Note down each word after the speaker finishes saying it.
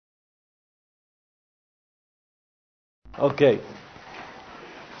Okay.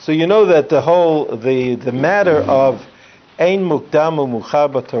 So you know that the matter of Ein Mukdam U'Muchar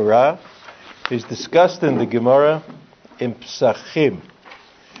B'Torah is discussed in the Gemara in Pesachim,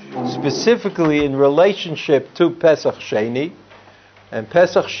 specifically in relationship to Pesach Sheni, and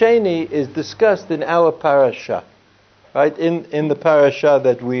Pesach Sheni is discussed in our parasha, right? In the parasha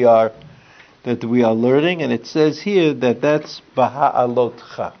that we are learning, and it says here that that's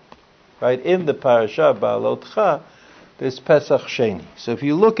B'Ha'alotcha, right? In the parasha B'Ha'alotcha, there's Pesach Sheni. So if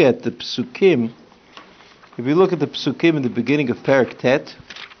you look at the Psukim, in the beginning of Perek Tet,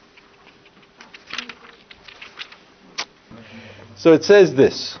 so it says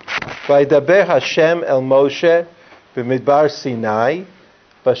this: Vaydaber Hashem el Moshe b'midbar Sinai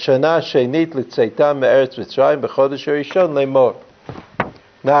b'shana shenit l'tzeitam me'eretz Mitzrayim b'chodesh harishon lemor.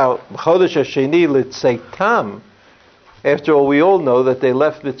 Now, b'chodesh hasheni l'tzeitam, after all, we all know that they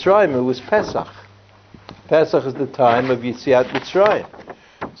left Mitzrayim. It was Pesach. Pesach is the time of Yetziat Mitzrayim.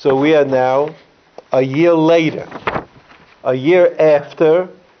 So we are now a year later, a year after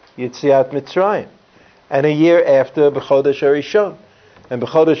Yetziat Mitzrayim, and a year after B'chodesh Harishon. And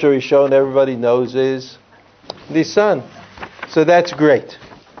B'chodesh Harishon, everybody knows, is Nisan. So that's great.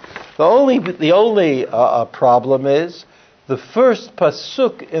 The only problem is the first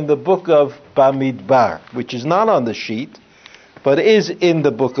pasuk in the book of Bamidbar, which is not on the sheet, but is in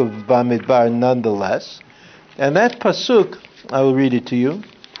the book of Bamidbar nonetheless. And that pasuk, I will read it to you.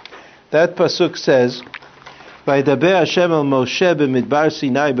 That pasuk says, "Vaydaber Hashem el Moshe b'midbar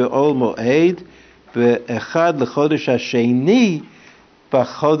Sinai be'ol mo'ed be'echad l'chodesh hasheni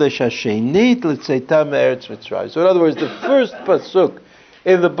b'chodesh hashenit l'tzeitam me'eretz Mitzrayim." So in other words, the first pasuk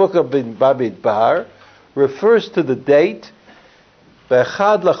in the book of Bamidbar refers to the date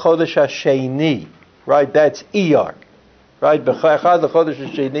be'echad l'chodesh hasheni. Right, that's Iyar. Right, be'echad l'chodesh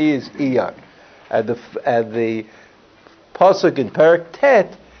hasheni is Iyar. And the pasuk in Perek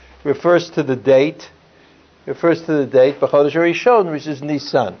Tet refers to the date B'chodesh Harishon, which is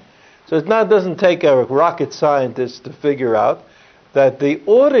Nisan. So it doesn't take a rocket scientist to figure out that the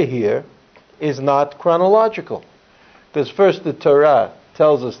order here is not chronological, because first the Torah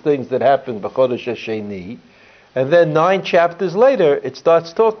tells us things that happened B'chodesh Hasheni, and then 9 chapters later it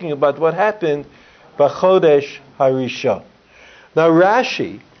starts talking about what happened B'chodesh Harishon. Now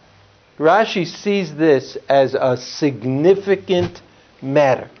Rashi sees this as a significant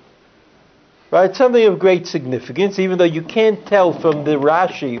matter, right? Something of great significance, even though you can't tell from the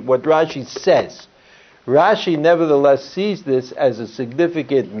Rashi what Rashi says. Rashi nevertheless sees this as a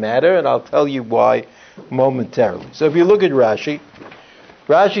significant matter, and I'll tell you why momentarily. So if you look at Rashi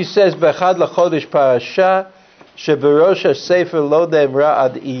says, "Bechad lachodesh parasha sheberosh hasefer lo ne'emra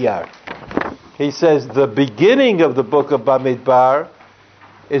ad iyar." He says the beginning of the book of Bamidbar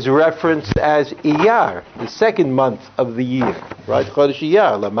is referenced as Iyar, the second month of the year, right? Chodesh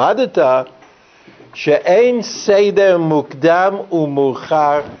Iyar. Lamadata she'ein seder mukdam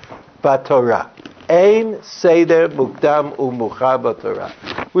u'muchar b'Torah. Ein seder mukdam u'muchar b'Torah,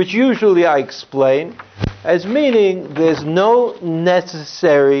 which usually I explain as meaning there's no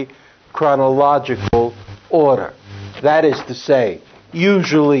necessary chronological order. That is to say,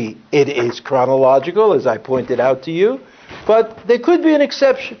 usually it is chronological, as I pointed out to you, but there could be an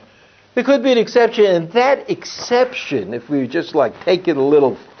exception. And that exception, if we just take it a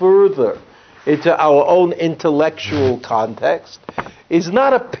little further into our own intellectual context, is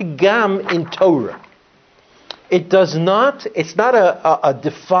not a pigam in Torah. It's not a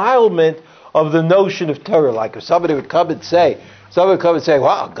defilement of the notion of Torah. Like if somebody would come and say,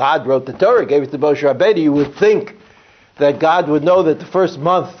 wow, God wrote the Torah, gave it to Moshe Rabbeinu, you would think that God would know that the first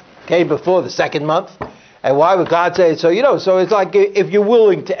month came before the second month. And why would God say it? So it's like if you're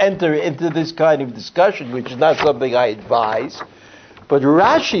willing to enter into this kind of discussion, which is not something I advise, but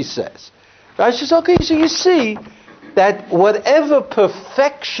Rashi says, okay, so you see that whatever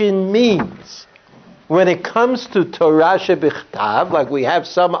perfection means when it comes to Torah shebichtav, like we have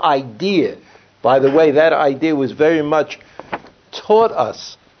some idea, by the way, that idea was very much taught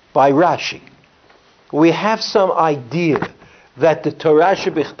us by Rashi. We have some idea that the Torah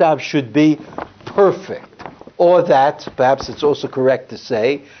shebichtav should be perfect, or that, perhaps it's also correct to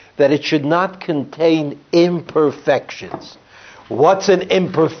say, that it should not contain imperfections. What's an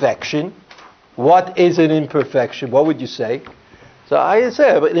imperfection? What is an imperfection? What would you say? So I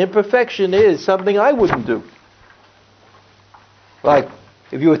say, an imperfection is something I wouldn't do. Like,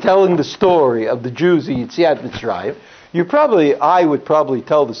 if you were telling the story of the Jews in Yetziat Mitzrayim, I would probably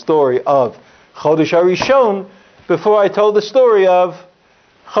tell the story of Chodesh Harishon before I told the story of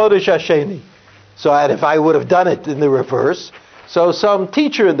Chodesh Hasheni. So if I would have done it in the reverse, so some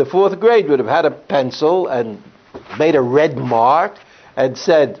teacher in the 4th grade would have had a pencil and made a red mark and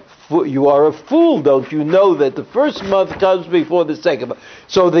said, you are a fool, don't you know that the first month comes before the second month?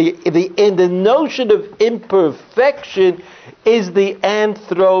 So the notion of imperfection is the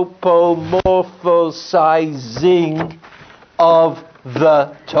anthropomorphizing of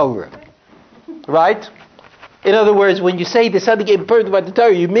the Torah. Right? In other words, when you say there's something imperfect about the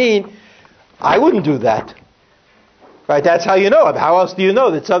Torah, you mean, I wouldn't do that. Right? That's how you know it. How else do you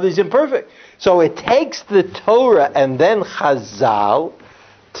know that something's imperfect? So it takes the Torah and then Chazal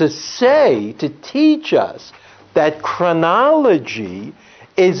to teach us that chronology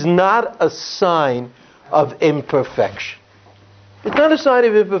is not a sign of imperfection. It's not a sign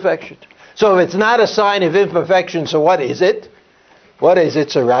of imperfection. So if it's not a sign of imperfection, so what is it? What is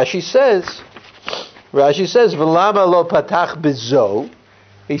it? So Rashi says, V'lama lo patach bezo.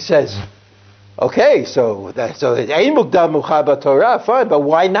 He says, okay, so it ain't mukdam muchar Torah, fine, but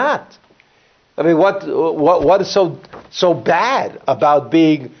why not? I mean, what is so bad about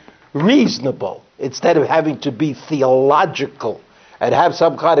being reasonable instead of having to be theological and have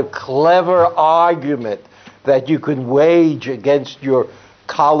some kind of clever argument that you can wage against your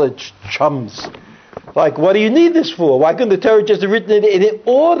college chums? Like, what do you need this for? Why couldn't the Torah just have written it in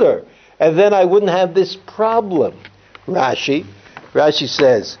order? And then I wouldn't have this problem. Rashi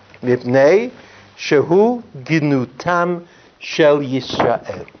says, Mipnei shehu ginutam shel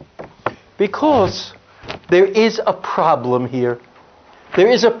Yisrael. Because there is a problem here. There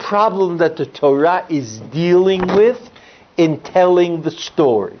is a problem that the Torah is dealing with in telling the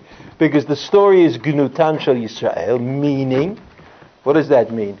story. Because the story is Gnutan Shel Yisrael, meaning, what does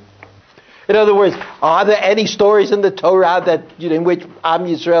that mean? In other words, are there any stories in the Torah that in which Am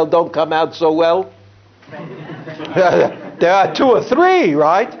Yisrael don't come out so well? There are 2 or 3,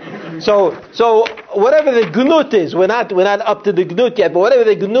 right? So whatever the gnut is, we're not up to the gnut yet, but whatever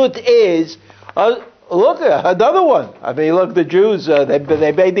the gnut is, look, another one. I mean, look, the Jews,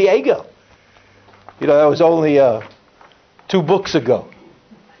 they made the Egel. That was only 2 books ago.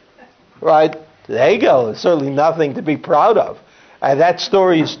 Right? The Egel is certainly nothing to be proud of. And that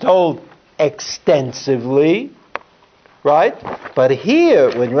story is told extensively. Right? But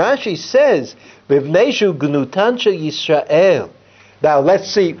here, when Rashi says, Vivneshu Gnutan Shel Yisrael. Now,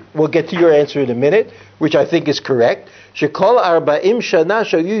 let's see, we'll get to your answer in a minute, which I think is correct. Shekol arba'im shana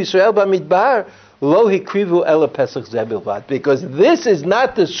shayu Yisrael b'midbar lo hikrivu ela Pesach zeh bilvad. Because this is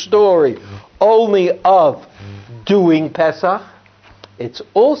not the story only of doing Pesach, it's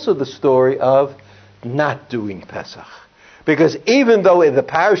also the story of not doing Pesach. Because even though in the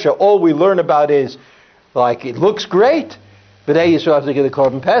parasha all we learn about is, like, it looks great, B'nai Yisrael have to get the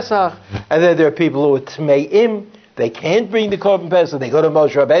Korban Pesach, and then there are people who are Tmeim, they can't bring the Korban Pesach, they go to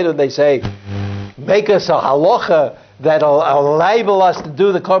Moshe Rabbeinu and they say, make us a halacha that'll enable us to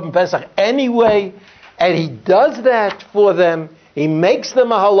do the Korban Pesach anyway, and he does that for them, he makes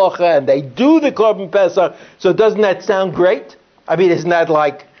them a halacha, and they do the Korban Pesach, so doesn't that sound great? I mean, isn't that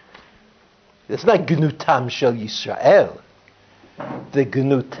like, it's not Gnutam Shel Yisrael. The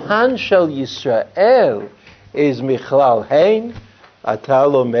Gnutan Shel Yisrael is Michlal Hein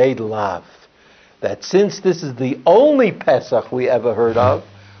Atalo Made Lav. That since this is the only Pesach we ever heard of,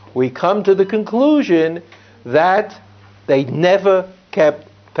 we come to the conclusion that they never kept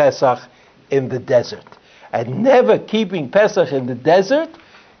Pesach in the desert. And never keeping Pesach in the desert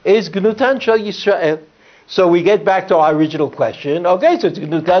is Gnutan Shel Yisrael. So we get back to our original question. Okay, so it's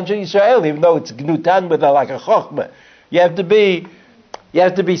Gnutan Shel Yisrael, even though it's Gnutan with like a chokhmah. You have to be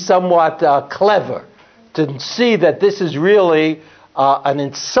somewhat clever to see that this is really an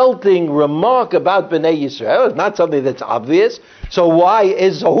insulting remark about Bnei Yisrael. It's not something that's obvious. So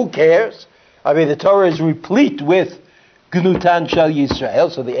who cares? I mean, the Torah is replete with Gnutan Shel Yisrael.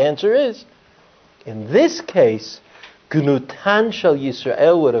 So the answer is, in this case, Gnutan Shel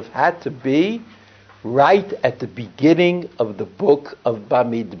Yisrael would have had to be right at the beginning of the book of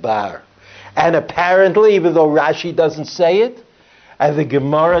Bamidbar. And apparently, even though Rashi doesn't say it, and the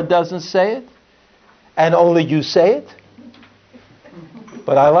Gemara doesn't say it, and only you say it,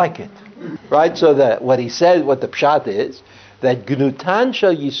 but I like it. Right? So that what he said, what the pshat is, that Gnutan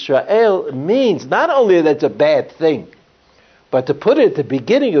Shel Yisrael means not only that it's a bad thing, but to put it at the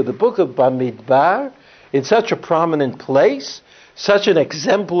beginning of the book of Bamidbar, in such a prominent place, such an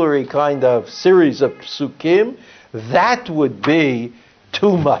exemplary kind of series of psukim, that would be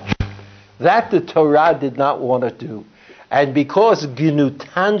too much. That the Torah did not want to do. And because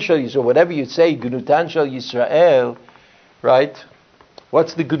Gnutan Shel Yisrael, whatever you say, Gnutan Shel Yisrael, right?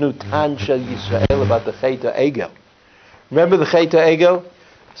 What's the Gnutan Shel Yisrael about the Chet HaEgel? Remember the Chet HaEgel?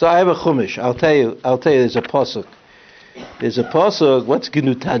 So I have a chumash. I'll tell you. There's a pasuk. What's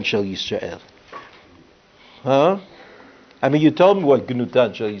Gnutan Shel Yisrael? Huh? I mean, you told me what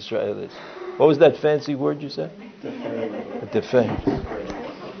Gnutan Shel Yisrael is. What was that fancy word you said? Defame.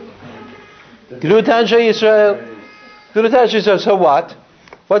 Gnutan Shel Yisrael. Gnutan Shel Yisrael. So what?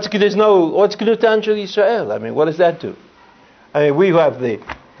 What's Gnutan Shel Yisrael? I mean, what does that do? I mean, we have the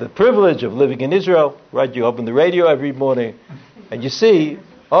privilege of living in Israel, right? You open the radio every morning, and you see,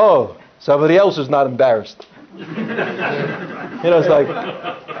 oh, somebody else is not embarrassed.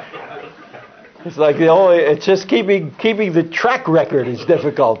 It's like it's just keeping the track record is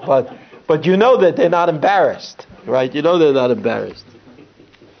difficult, but you know that they're not embarrassed, right? You know they're not embarrassed.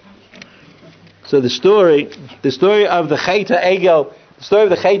 So the story of the Chet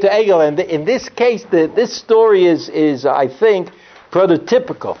HaEgel, and in this case, this story is I think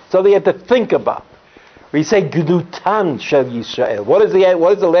prototypical. So they have to think about. We say Gnutan Shel Yisrael. What is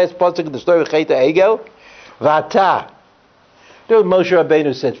the last pasuk of the story of Chet HaEgel? Vata. Moshe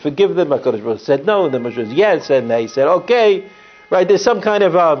Rabbeinu said, forgive them. HaKadosh Baruch Hu said no. And then Moshe said yes, and they said okay. Right? There's some kind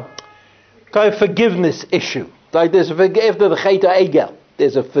of forgiveness issue. Like there's after the Chet HaEgel,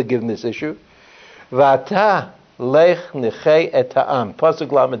 there's a forgiveness issue. Vata lech nechei et ha'am.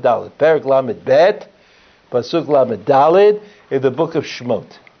 Pasuk Lamed Daled. Perek Lamed Bet. Pasuk Lamed Daled in the book of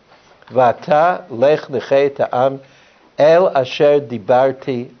Shemot. Vata lech nechei et ha'am el asher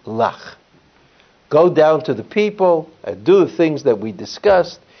dibarti lach. Go down to the people and do the things that we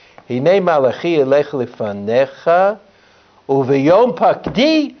discussed. Hinei malachi elech lefanecha uveyom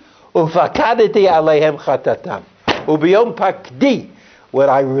pakdi ufakadeti aleihem chatatam. Uveyom pakdi, when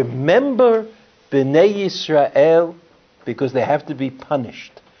I remember Bnei Yisrael, because they have to be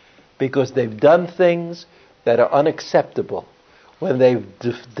punished, because they've done things that are unacceptable, when they've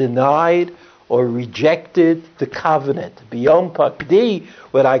denied or rejected the covenant. Biyom pakdi,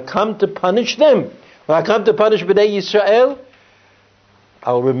 when I come to punish them, when I come to punish Bnei Yisrael,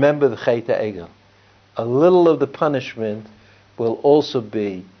 I'll remember the Chet HaEgel. A little of the punishment will also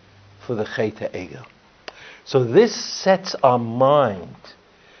be for the Chet HaEgel. So this sets our mind.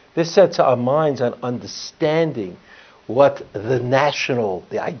 This sets our minds on understanding what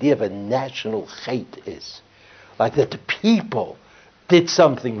the idea of a national chet is. Like that the people did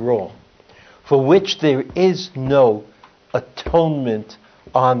something wrong, for which there is no atonement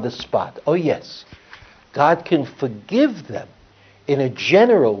on the spot. Oh yes, God can forgive them in a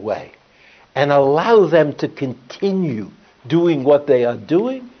general way and allow them to continue doing what they are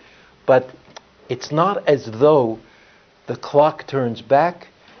doing, but it's not as though the clock turns back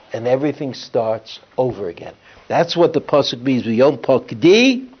and everything starts over again. That's what the pasuk means. Yom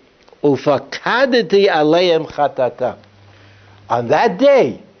pakdi ufakadeti aleim chatatam. On that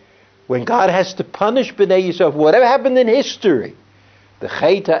day, when God has to punish Bnei Yisrael, whatever happened in history, the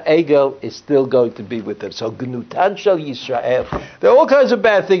Chet HaEgel is still going to be with them. So Gnutan Shel Yisrael. There are all kinds of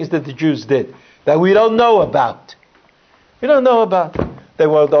bad things that the Jews did that we don't know about. We don't know about. They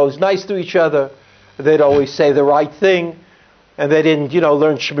weren't always nice to each other. They'd always say the right thing. And they didn't,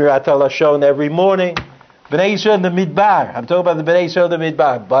 learn Shmirat HaLashon every morning. Bnei Yisrael in the Midbar. I'm talking about the Bnei Yisrael in the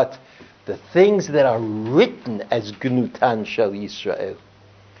Midbar. But the things that are written as Gnutan Shel Yisrael,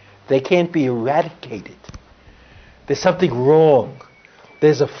 they can't be eradicated. There's something wrong.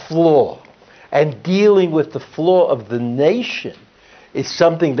 There's a flaw. And dealing with the flaw of the nation is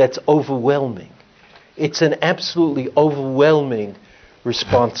something that's overwhelming. It's an absolutely overwhelming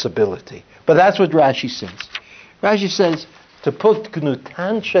responsibility. But that's what Rashi says. Rashi says, to put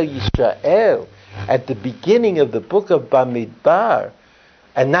Gnutan Shel Yisrael at the beginning of the book of Bamidbar,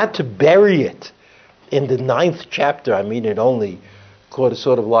 and not to bury it in the 9th chapter, I mean it only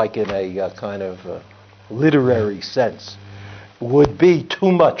sort of like in a kind of literary sense, would be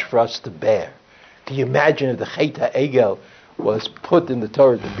too much for us to bear. Can you imagine if the Chet HaEgel was put in the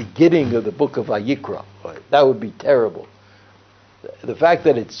Torah at the beginning of the book of Vayikra? That would be terrible. The fact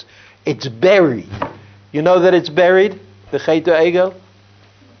that it's buried. You know that it's buried? The Chet HaEgel?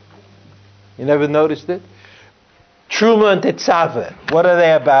 You never noticed it? Truma and Tetzaveh. What are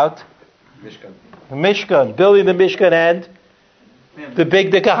they about? Mishkan. Building the Mishkan and the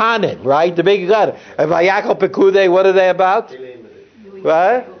Kahanim, right? The big Kahanim. And Vayakal Pekudei, what are they about?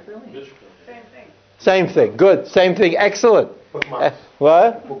 What? Same thing. Good. Same thing. Excellent.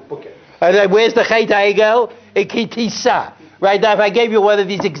 What? And then where's the Chet HaEgel? In Kitisa. Right now, if I gave you one of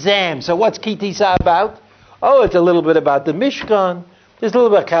these exams, so what's Kitisa about? Oh, it's a little bit about the Mishkan. There's a little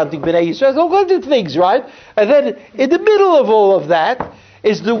bit of counting Bnei Yisrael. All kinds of things, right? And then in the middle of all of that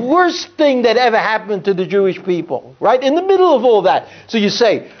is the worst thing that ever happened to the Jewish people, right? In the middle of all that. So you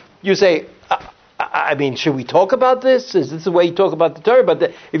say, I mean, should we talk about this? Is this the way you talk about the Torah? But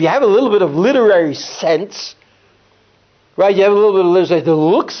if you have a little bit of literary sense, right? You have a little bit of literary sense that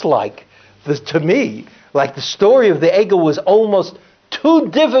looks like, to me, Like the story of the Egel was almost too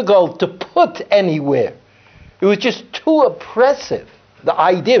difficult to put anywhere. It was just too oppressive, the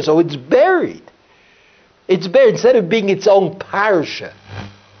idea. So it's buried. It's buried instead of being its own parsha,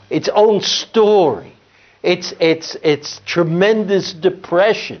 its own story, its tremendous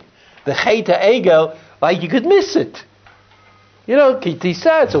depression. The Chet HaEgel, like you could miss it. You know, Ki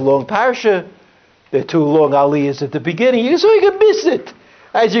Tisa, it's a long parsha. There are 2 long aliyahs at the beginning, so you can miss it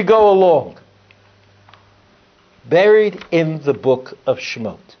as you go along. Buried in the book of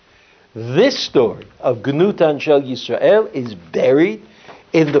Shemot. This story of Gnutan Shel Yisrael is buried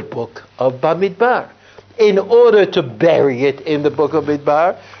in the book of Bamidbar. In order to bury it in the book of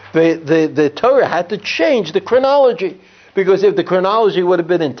Bamidbar, the Torah had to change the chronology. Because if the chronology would have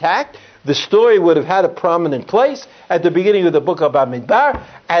been intact, the story would have had a prominent place at the beginning of the book of Bamidbar,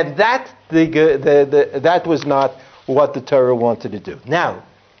 and that was not what the Torah wanted to do. Now,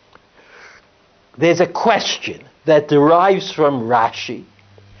 there's a question that derives from Rashi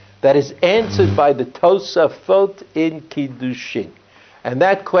that is answered by the Tosafot in Kiddushin. And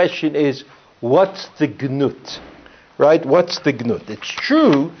that question is, what's the gnut? Right? What's the gnut? It's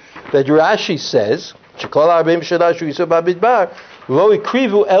true that Rashi says, that's a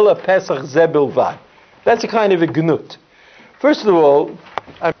kind of a gnut. First of all,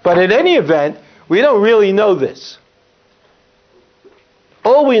 but in any event, we don't really know this.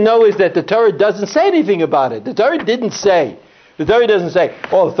 All we know is that the Torah doesn't say anything about it. The Torah doesn't say,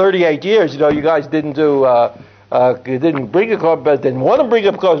 38 years, you guys didn't do, you didn't bring a korban pesach, didn't want to bring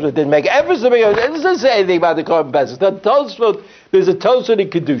up korban pesach, didn't make efforts to bring it. It doesn't say anything about the korban pesach. There's a Tosafot in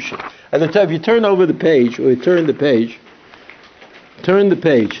Kedusha. And if you turn over the page, or you turn the page,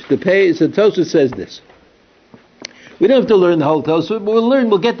 the Tosafot says this. We don't have to learn the whole Tosafot, but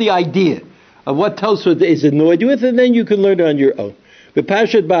we'll get the idea of what Tosafot is annoyed with, and then you can learn it on your own.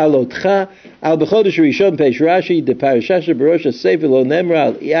 B'Parashat Ba'alotcha, al b'chodesh rishon peish Rashi, de parashasha b'rosh ha-sefer lo nemra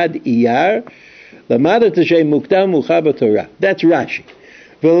al yad iyar, l'madat Hashem mukdam mucha b'Torah. That's Rashi.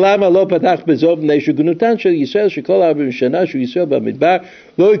 V'lama lo patach b'zov b'nei gnutan shel Yisrael shekol arba'im shana shel Yisrael b'midbar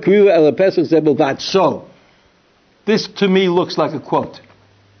lo ikrivu el ha-pesach zeh b'lvad. So, this to me looks like a quote.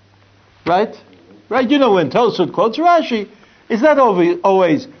 Right? Right? You know when Tosafot quotes Rashi, it's not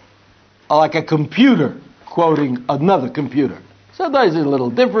always like a computer quoting another computer. Sometimes there's a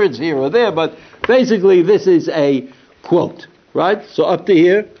little difference here or there, but basically this is a quote, right? So up to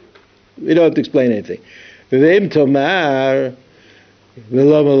here, we don't have to explain anything. V'veim tomar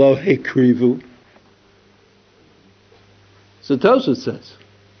v'lo malo hekrivu. So Tosafot says,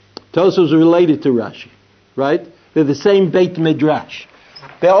 Tosafot is related to Rashi, right? They're the same Beit Midrash.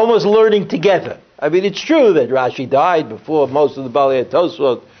 They're almost learning together. I mean, it's true that Rashi died before most of the Balei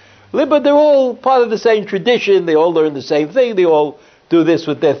Tosafot, but they're all part of the same tradition. They all learn the same thing. They all do this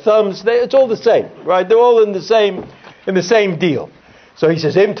with their thumbs. It's all the same, right? They're all in the same deal. So he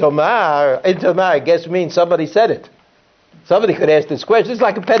says, Im Tomar, I guess means somebody said it. Somebody could ask this question. It's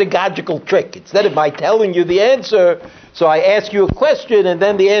like a pedagogical trick. Instead of by telling you the answer, so I ask you a question, and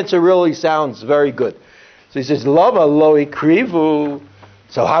then the answer really sounds very good. So he says, Lama lo ikrivu.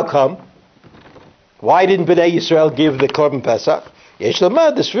 So how come? Why didn't Bnei Yisrael give the Korban Pesach? יש לומר,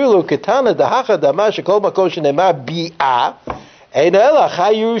 דסבירו קטנה דהכה דמה שכל מקום שנאמר ביאה, אין אלא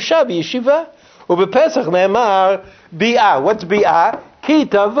חי ירושה בישיבה. ובפסח נאמר ביאה. What's ביאה? כי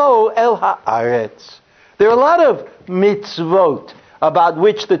תבוא אל הארץ. There are a lot of mitzvot about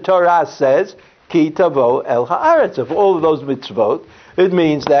which the Torah says, כי תבוא אל הארץ. Of all of those mitzvot, it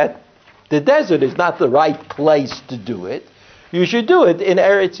means that the desert is not the right place to do it. You should do it in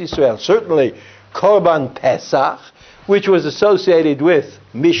Eretz Yisrael. Certainly, Korban Pesach, which was associated with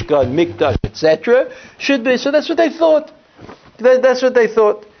Mishkan, Mikdash, etc., should be. So that's what they thought. That's what they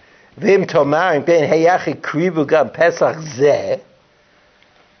thought. V'im tomar im ken heyach ikrivu gam Pesach zeh.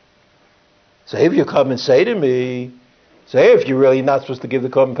 So if you come and say to me, if you're really not supposed to give the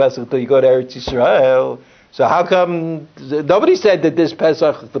Korban Pesach until you go to Eretz Yisrael, so how come nobody said that this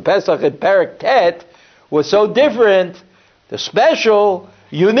Pesach, the Pesach in Perek Tet, was so different, the special,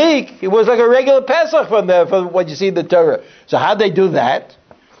 unique? It was like a regular Pesach from what you see in the Torah. So how'd they do that?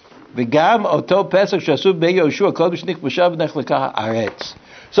 V'gam oto Pesach shasu b'nei Yoshua kodesh nikbashav nechlekah haaretz.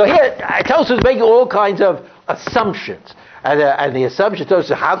 So here, Tosafot is making all kinds of assumptions. And the assumption is,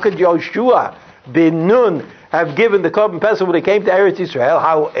 how could Yoshua ben Nun have given the Korban Pesach when they came to Eretz Yisrael?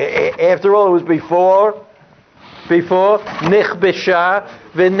 How, after all, it was before Nichbesha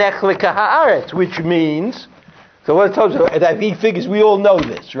v'nechlekah haaretz, which means, so what Tosafot, he figures we all know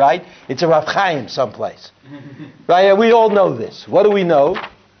this, right? It's a Rav Chaim someplace. Right? We all know this. What do we know?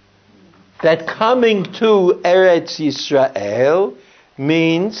 That coming to Eretz Yisrael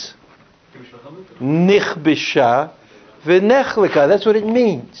means Nichbisha v'nechlika. That's what it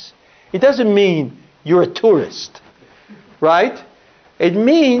means. It doesn't mean you're a tourist, right? It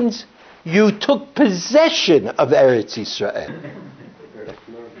means you took possession of Eretz Yisrael.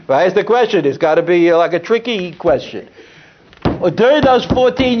 Right? The question is got to be like a tricky question. During those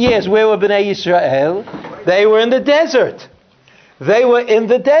 14 years, where were Bnei Yisrael? They were in the desert. They were in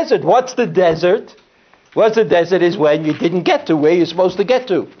the desert. What's the desert? What's the desert is when you didn't get to where you're supposed to get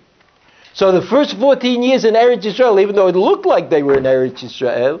to. So the first 14 years in Eretz Yisrael, even though it looked like they were in Eretz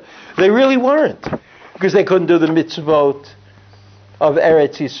Yisrael, they really weren't. Because they couldn't do the mitzvot of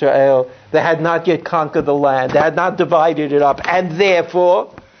Eretz Yisrael. They had not yet conquered the land. They had not divided it up. And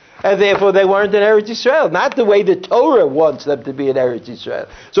therefore they weren't in Eretz Yisrael. Not the way the Torah wants them to be in Eretz Yisrael.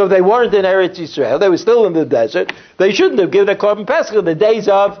 So if they weren't in Eretz Yisrael, they were still in the desert, they shouldn't have given a Korban Pesach in the days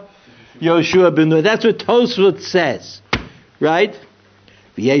of Yoshua ben Nun. That's what Tosfot says. Right?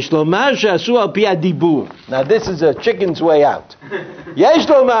 Now this is a chicken's way out. Yesh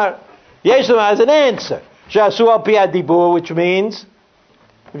lomar has an answer. Shasu al pi adibur, which means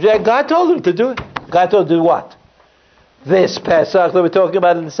God told him to do it. God told him to do what? This Pesach that we're talking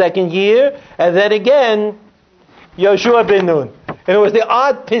about in the second year, and then again, Yoshua ben Nun. And it was the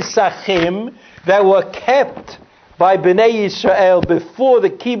odd Pesachim that were kept by Bnei Yisrael before the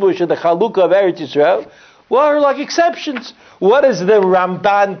kibush and the chalukah of Eretz Yisrael were like exceptions. What does the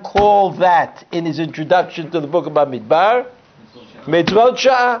Ramban call that in his introduction to the book of Bamidbar? Mitzvot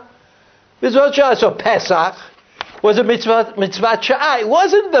Sha'ah. Mitzvot Sha'ah. So Pesach was a mitzvah Sha'ah. It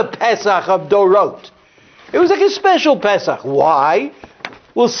wasn't the Pesach of Dorot. It was like a special Pesach. Why?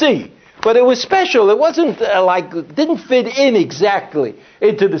 We'll see. But it was special. It wasn't didn't fit in exactly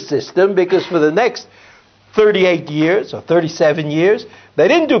into the system, because for the next 38 years or 37 years, they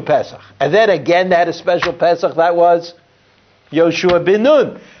didn't do Pesach. And then again, they had a special Pesach that was Yoshua ben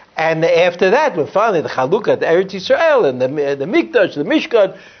Nun. And after that, when finally the Chalukah, the Eretz Yisrael, and the Mikdash, the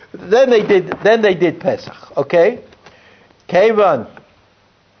Mishkan, then they did Pesach. Okay? Kevan.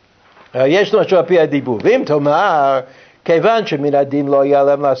 יש לו משהו על פי הדיבור. ואם תאמר, כיוון שמן הדין לא היה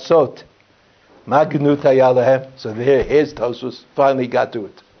להם לעשות, מה גנות היה להם? So here's Tosfos, finally got to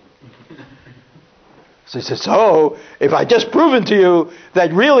it. So he says, so, if I just proven to you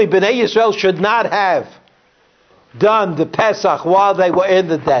that really Bnei Yisrael should not have done the Pesach while they were in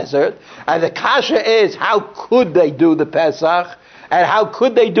the desert, and the kasha is, how could they do the Pesach, and how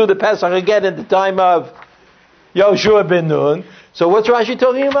could they do the Pesach again at the time of Yoshua ben Nun? So what's Rashi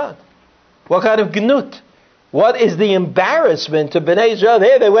talking about? What kind of gnut? What is the embarrassment to Bnei Yisrael?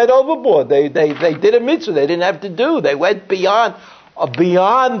 Here they went overboard. They did a mitzvah they didn't have to do. They went beyond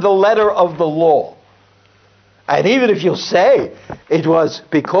the letter of the law. And even if you'll say it was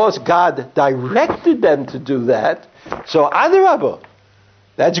because God directed them to do that, so Adarabah,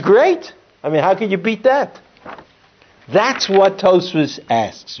 that's great. I mean, how can you beat that? That's what Tosfos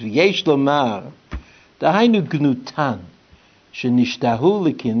asks. V'yesh lomar, dahainu gnutan, shenishtahu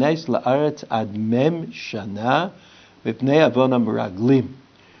l'kines la'aretz ad mem shana v'pnei avon ha'meraglim,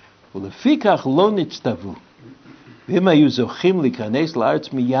 u'lefikach lo nitztavu, v'im hayu zochim l'kines la'aretz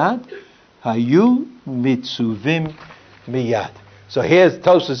miyad, hayu mitzuvim miyad. So here's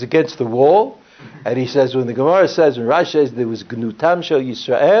Tosfos against the wall, and he says, when the Gemara says, when Rashi says there was Gnutam Shel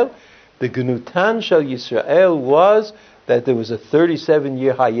Yisrael, the Gnutam Shel Yisrael was that there was a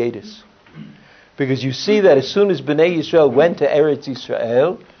 37-year hiatus. Because you see that as soon as Bnei Yisrael went to Eretz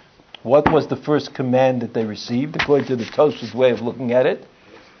Yisrael, what was the first command that they received, according to the Tosfos way of looking at it?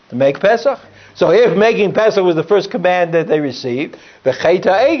 To make Pesach. So if making Pesach was the first command that they received, the Chet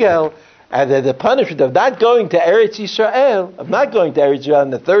HaEgel, and the punishment of not going to Eretz Yisrael, in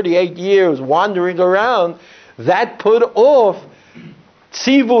the 38 years wandering around, that put off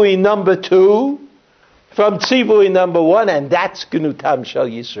Tzivui number 2 from Tzivui number 1, and that's Gnutam Shel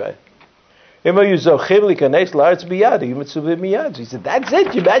Yisrael. He said, that's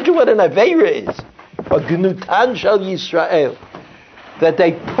it. You imagine what an Aveira is. A Gnutam Shel Yisrael. That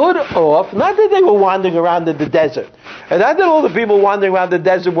they put off, not that they were wandering around in the desert, and not that all the people wandering around the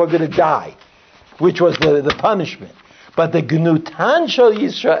desert were going to die, which was the punishment. But the Gnutan Shel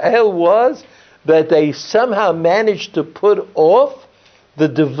Yisrael was that they somehow managed to put off the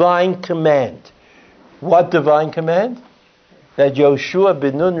divine command. What divine command? That Yoshua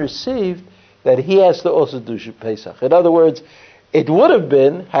ben Nun received, that he has to also do Pesach. In other words, it would have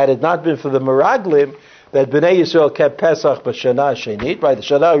been, had it not been for the Meraglim, that Bnei Yisrael kept Pesach b'Shana Shenit, by the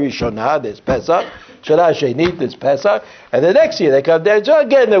Shana Rishonah there's Pesach, Shana Shenit there's Pesach, and the next year they come there, so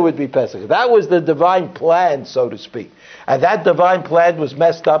again there would be Pesach. That was the divine plan, so to speak. And that divine plan was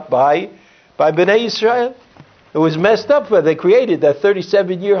messed up by Bnei Yisrael. It was messed up when they created that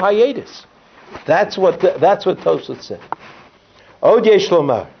 37-year hiatus. That's what Tosfot said. Od yesh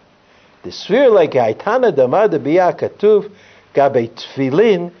lomar. The sphere like Haitana damar de biya katuv gabe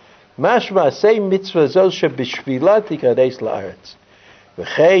tefillin mashma say mitzvah zol shebishvila tikadesh la'aretz.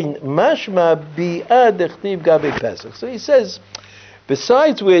 V'chein mashma biya dechtiv gabe Pesach. So he says,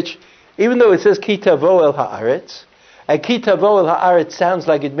 besides which, even though it says ki tavo el haaretz, and ki tavo el haaretz sounds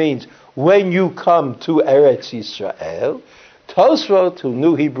like it means when you come to Eretz Yisrael, Tosfot, who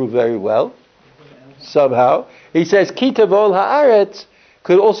knew Hebrew very well, somehow, he says ki tavo el haaretz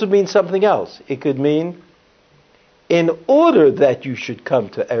could also mean something else. It could mean in order that you should come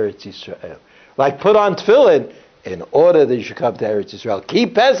to Eretz Yisrael. Like put on tefillin, in order that you should come to Eretz Yisrael.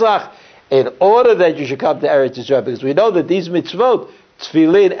 Keep Pesach, in order that you should come to Eretz Yisrael. Because we know that these mitzvot,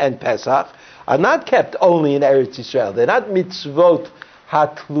 tefillin and Pesach, are not kept only in Eretz Yisrael. They're not mitzvot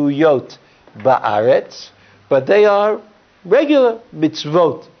hatluyot ba'aretz, but they are regular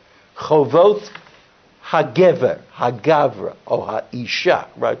mitzvot, chovot hagever, hagavra, or ha'isha,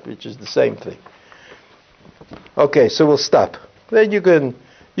 right, which is the same thing. Okay, so we'll stop. Then you can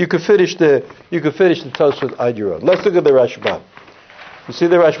finish the Tosfot on your own. Let's look at the Rashbam. You see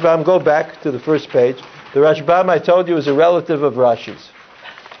the Rashbam? Go back to the first page. The Rashbam, I told you, is a relative of Rashi's,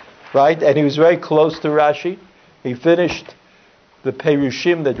 right? And he was very close to Rashi. He finished the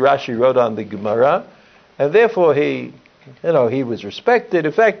Perushim that Rashi wrote on the Gemara, and therefore he was respected.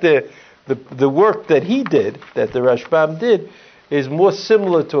 In fact, the work that he did, that the Rashbam did, is more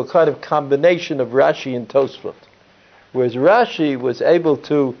similar to a kind of combination of Rashi and Tosfot. Whereas Rashi was able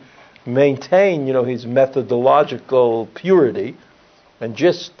to maintain, his methodological purity and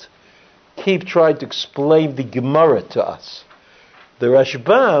just keep trying to explain the Gemara to us. The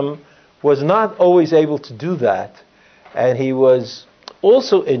Rashbam was not always able to do that, and he was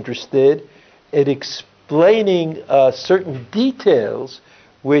also interested in explaining certain details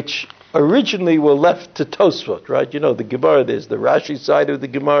which originally were left to Tosfot, right? The Gemara, there's the Rashi side of the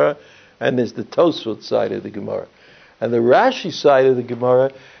Gemara, and there's the Tosfot side of the Gemara. And the Rashi side of the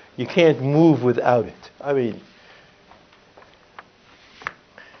Gemara, you can't move without it. I mean,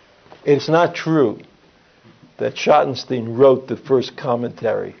 it's not true that Schottenstein wrote the first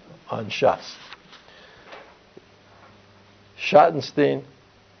commentary on Shas. Schottenstein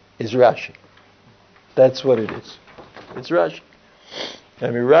is Rashi. That's what it is. It's Rashi. I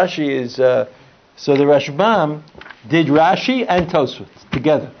mean, Rashi is... so the Rashbam did Rashi and Tosfot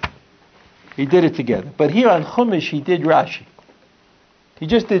together. He did it together. But here on Chumash, he did Rashi. He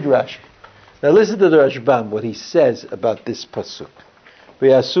just did Rashi. Now listen to the Rashbam, what he says about this pasuk.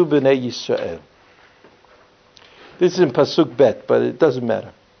 V'yasu b'nei Yisrael. This is in pasuk bet, but it doesn't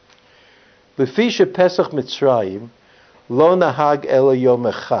matter. L'fi shepesach Mitzrayim lo nahag ela yom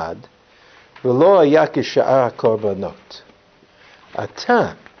echad v'lo haya k'sha'ar hakorbanot.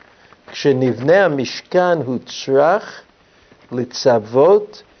 Ata כשנבנה המשכן הוא צריך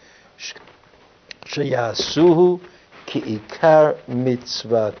לצוות שיעשוהו כעיקר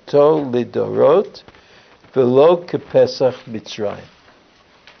מצוותו לדורות ולא כפסח מצרים.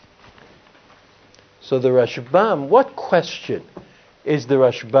 So the Rashbam, what question is the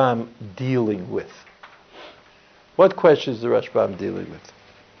Rashbam dealing with? What question is the Rashbam dealing with?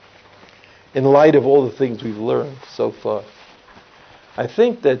 In light of all the things we've learned so far. I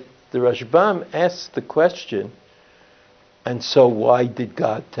think that the Rashbam asks the question, and so why did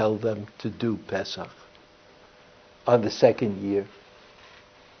God tell them to do Pesach on the second year?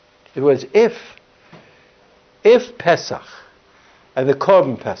 It was if Pesach and the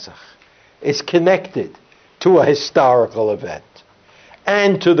Korban Pesach is connected to a historical event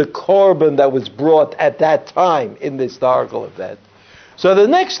and to the Korban that was brought at that time in the historical event, so the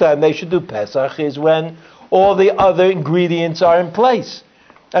next time they should do Pesach is when all the other ingredients are in place.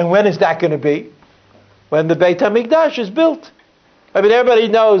 And when is that going to be? When the Beit HaMikdash is built. I mean, everybody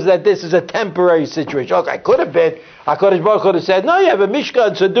knows that this is a temporary situation. Okay, could have been, HaKadosh Baruch Hu could have said, no, you have a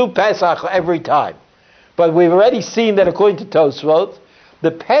Mishkan, so do Pesach every time. But we've already seen that according to Tosfot,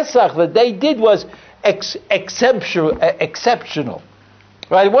 the Pesach that they did was exceptional.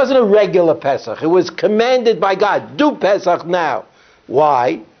 Right? It wasn't a regular Pesach. It was commanded by God, do Pesach now.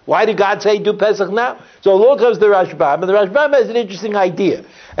 Why? Why did God say do Pesach now? So along comes the Rashbam, and the Rashbam has an interesting idea.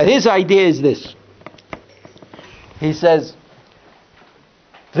 And his idea is this. He says,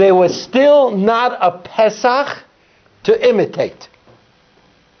 there was still not a Pesach to imitate.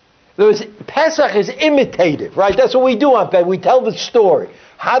 Pesach is imitative, right? That's what we do on Pesach. We tell the story.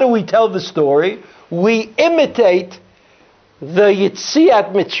 How do we tell the story? We imitate the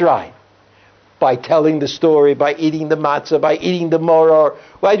Yetziat Mitzrayim. By telling the story, by eating the matzah, by eating the moror,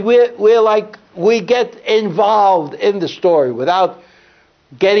 right? We get involved in the story without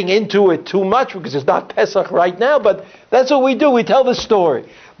getting into it too much because it's not Pesach right now, but that's what we do. We tell the story.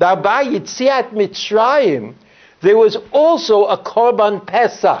 Now, by Yetziat Mitzrayim, there was also a Korban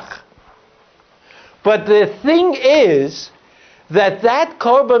Pesach. But the thing is that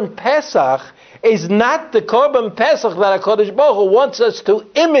Korban Pesach is not the Korban Pesach that HaKadosh Baruch Hu wants us to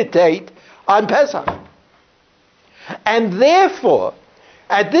imitate on Pesach. And therefore,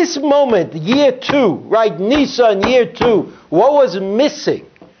 at this moment, year 2, right, Nisan, year 2, what was missing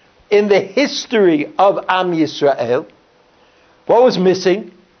in the history of Am Yisrael? What was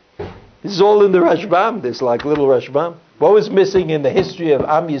missing? This is all in the Rashbam. There's like little Rashbam. What was missing in the history of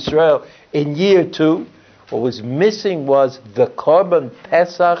Am Yisrael in year 2? What was missing was the Korban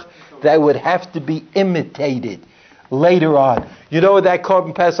Pesach that would have to be imitated later on. You know what that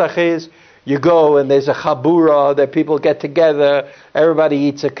Korban Pesach is? You go and there's a chabura that people get together, everybody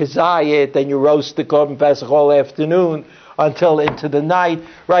eats a kazayit, then you roast the Korban Pesach all afternoon until into the night.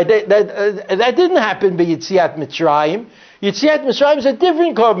 Right? That didn't happen by Yetziat Mitzrayim. Yetziat Mitzrayim is a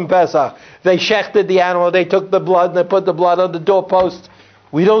different Korban Pesach. They shechted the animal, they took the blood, and they put the blood on the doorpost.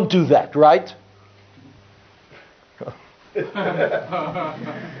 We don't do that, right?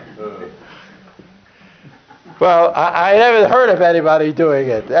 Well, I never heard of anybody doing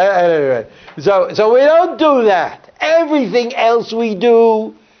it. Anyway, so we don't do that. Everything else we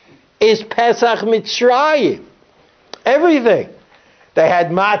do is Pesach Mitzrayim. Everything. They had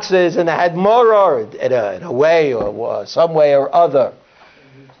matzahs and they had moror in a way or some way or other.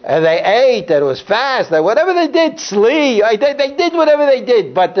 And they ate and it was fast. Whatever they did, they did whatever they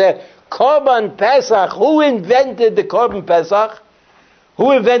did. But the Korban Pesach, who invented the Korban Pesach?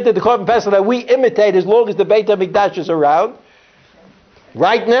 Who invented the Korban Pesach that we imitate as long as the Beit HaMikdash is around?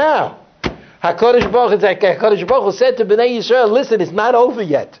 Right now. HaKadosh Baruch Hu said to Bnei Yisrael, listen, it's not over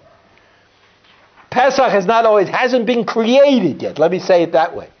yet. Pesach hasn't been created yet. Let me say it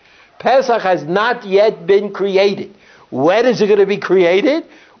that way. Pesach has not yet been created. When is it going to be created?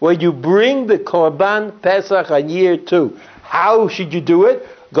 When you bring the Korban Pesach on year 2. How should you do it?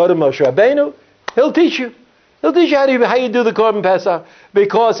 Go to Moshe Rabbeinu. He'll teach you. He'll teach you how you do the Korban Pesach.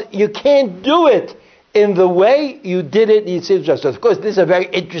 Because you can't do it in the way you did it in Yitzhak Justice. Of course, this is a very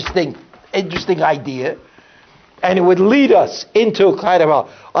interesting idea. And it would lead us into kind of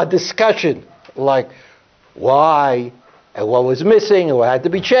a discussion like why and what was missing and what had to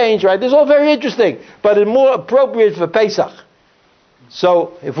be changed, right? This is all very interesting, but it's more appropriate for Pesach.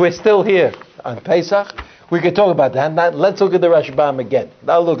 So, if we're still here on Pesach, we can talk about that. Now, let's look at the Rashbam again.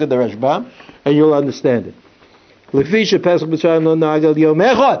 Now look at the Rashbam, and you'll understand it. We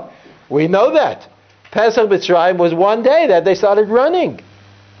know that. Pesach Mitzrayim was one day that they started running.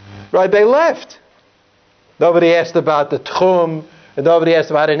 Right, they left. Nobody asked about the Tchum, and nobody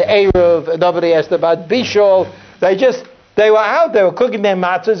asked about an Eruv, and nobody asked about Bishol. They were out, they were cooking their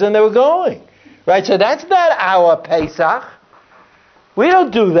matzahs, and they were going. Right, so that's not our Pesach. We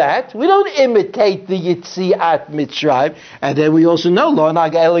don't do that. We don't imitate the Yetziat Mitzrayim. And then we also know, Lo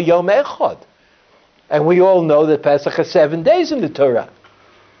Nag Ela Yom Echad. And we all know that Pesach is 7 days in the Torah.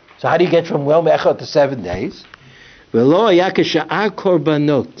 So how do you get from Yom Echad to 7 days? V'lo hayaka sha'ar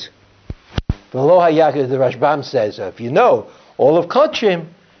korbanot. V'lo hayaka, the Rashbam says, if you know all of Kochim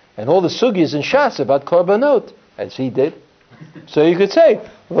and all the sugis and shas about korbanot, as he did, so you could say,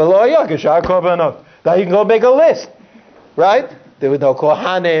 V'lo hayaka sha'ar korbanot. Now you can go make a list, right? There was no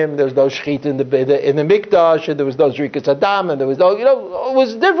Kohanim, there was no Shechit in the Mikdash, and there was no Zrikas Adam, and there was no, it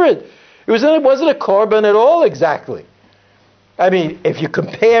was different. It wasn't a korban at all exactly. I mean, if you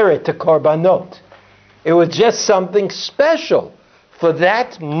compare it to korbanot, it was just something special for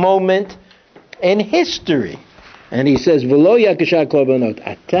that moment in history. And he says, "V'lo yakasha korbanot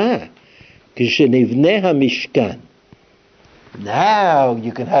ata kishenivneh hamishkan." Now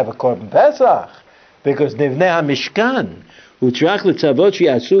you can have a korban pesach because nivneh hamishkan utrach letzavot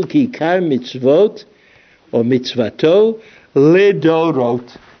sheyasu kiikar mitzvot or mitzvato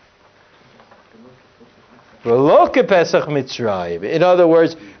ledorot. V'lo kepesach mitzrayim. In other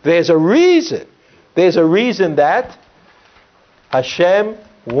words, there's a reason. There's a reason that Hashem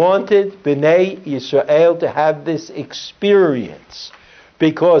wanted Bnei Yisrael to have this experience.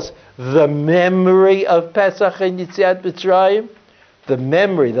 Because the memory of Pesach and Yetziat Mitzrayim, the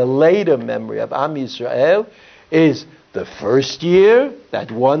later memory of Am Yisrael, is the first year, that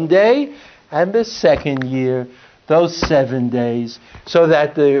 1 day, and the second year, those 7 days. So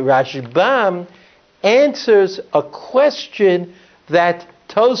that the Rashbam answers a question that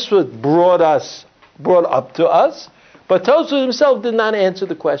Tosfot brought up to us, but Tosfot himself did not answer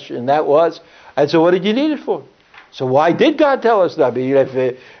the question. And that was, and so what did you need it for? So why did God tell us that? I mean,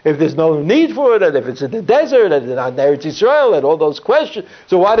 if there's no need for it, and if it's in the desert, and not in Eretz Yisrael, and all those questions,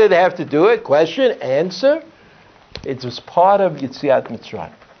 so why did they have to do it? Question, answer, it was part of Yetziat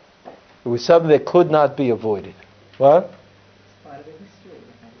Mitzrayim. It was something that could not be avoided. What? It's part of the history.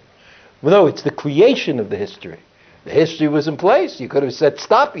 Well, no, it's the creation of the history. The history was in place. You could have said,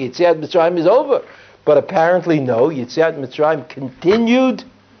 stop, Yetziat Mitzrayim is over. But apparently, no, Yetziat Mitzrayim continued.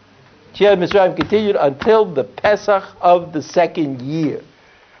 Yetziat Mitzrayim continued until the Pesach of the second year.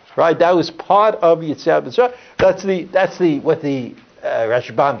 Right? That was part of Yetziat Mitzrayim. That's what the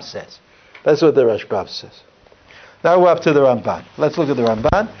Rashbam says. That's what the Rashbam says. Now we're up to the Ramban. Let's look at the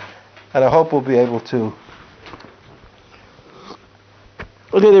Ramban, and I hope we'll be able to.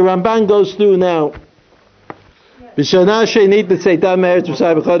 Okay, the Ramban goes through now. B'shana shenit b'tzeitam me'eretz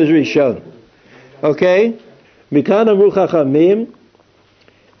Mitzrayim b'chodesh rishon. Okay? Mikan amru chachamim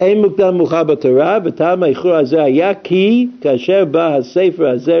ein mukdam mucha b'torah v'tam ha'yichur hazeh haya ki kasher ba ha'sefer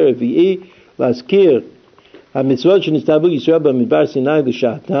hazeh revi'i להזכיר המצוות שנסתלבו ישראל במדבר סיני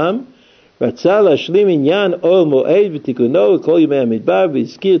לשעתם, רצה להשלים עניין אוהל מועד ותיקונו לכל ימי המדבר,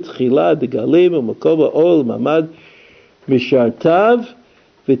 והזכיר תחילה דגלים ומקום האוהל מעמד משרתיו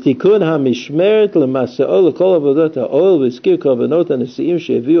ותיקון המשמרת למסעו לכל עבודות האוהל, והזכיר קורבנות הנשיאים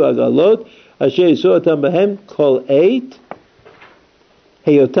שהביאו עגלות אשר יישאו אותם בהם כל עת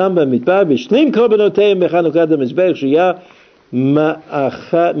היותם במדבר, והשלים קורבנותיהם בחנוכת המזבח שהיה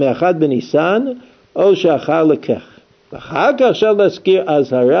מאחד בניסן או שאחר לכך. ואחר כך אפשר להזכיר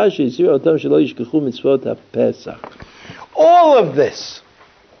אזהרה שהזהירה אותם שלא ישכחו מצוות הפסח. All of this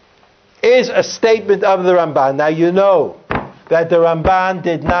is a statement of the Ramban. Now you know that the Ramban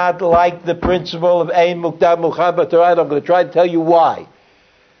did not like the principle of Ein Mukdam Mucha B'Torah. I'm going to try to tell you why.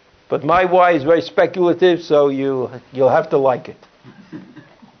 But my why is very speculative, so you'll have to like it.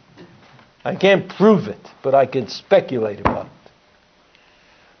 I can't prove it, but I can speculate about it.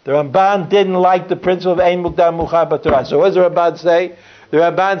 The Ramban didn't like the principle of Ein Mukdam Mucha B'Torah. So what does the Ramban say? The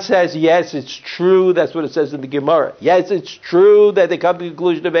Ramban says, yes, it's true. That's what it says in the Gemara. Yes, it's true that they come to the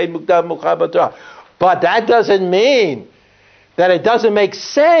conclusion of Ein Mukdam Mucha B'Torah. But that doesn't mean that it doesn't make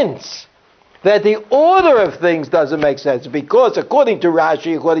sense. That the order of things doesn't make sense. Because according to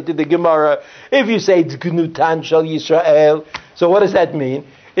Rashi, according to the Gemara, if you say Gnutan Shel Yisrael, so what does that mean?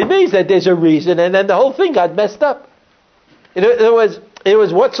 It means that there's a reason and then the whole thing got messed up. It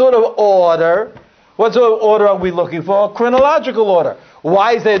was what sort of order? What sort of order are we looking for? Chronological order.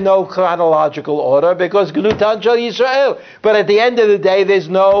 Why is there no chronological order? Because Gnutan Shel Yisrael. But at the end of the day, there's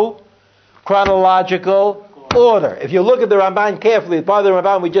no chronological order. If you look at the Ramban carefully, the part of the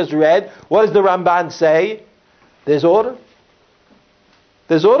Ramban we just read, what does the Ramban say? There's order.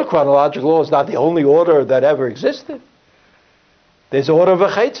 There's order. Chronological order is not the only order that ever existed. There's order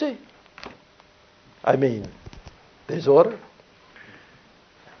v'chetzi. I mean, there's order.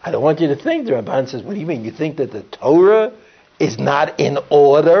 I don't want you to think, the Ramban says, what do you mean? You think that the Torah is not in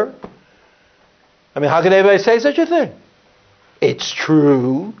order? I mean, how can anybody say such a thing? It's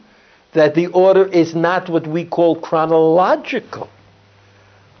true that the order is not what we call chronological.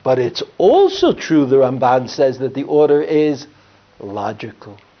 But it's also true, the Ramban says, that the order is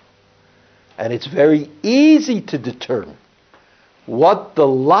logical. And it's very easy to determine what the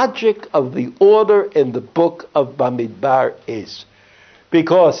logic of the order in the book of Bamidbar is.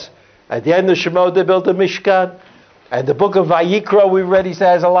 Because at the end of Shemot they built a Mishkan, and the book of Vayikra we already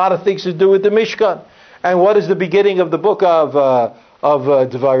said has a lot of things to do with the Mishkan. And what is the beginning of the book of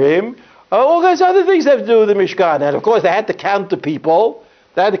Devarim? All those other things have to do with the Mishkan. And of course they had to count the people.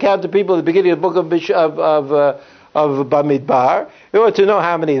 They had to count the people at the beginning of the book of Bamidbar in order to know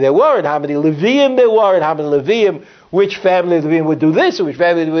how many there were and how many Leviim there were and how many Leviim, which family of Leviim would do this and which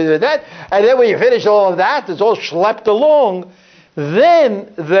family would do that. And then when you finish all of that, it's all schlepped along.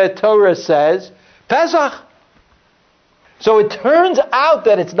 Then the Torah says, Pesach. So it turns out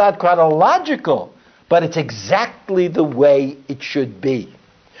that it's not chronological, but it's exactly the way it should be.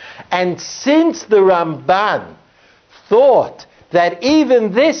 And since the Ramban thought that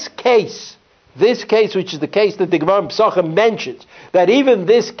even this case which is the case that the Gemara Pesachim mentions, that even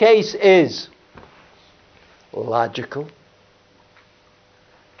this case is logical,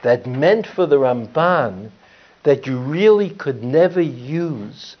 that meant for the Ramban that you really could never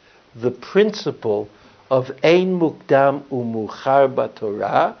use the principle of Ein Mukdam Umuchar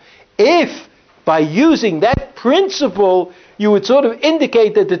B'Torah if by using that principle you would sort of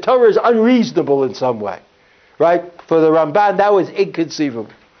indicate that the Torah is unreasonable in some way. Right? For the Ramban that was inconceivable.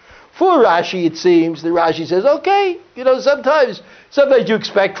 For Rashi it seems, the Rashi says, okay, sometimes you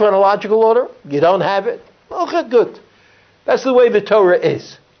expect chronological order, you don't have it. Okay, good. That's the way the Torah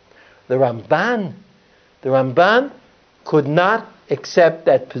is. The Ramban The Ramban could not accept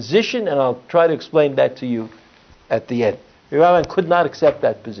that position, and I'll try to explain that to you at the end. The Ramban could not accept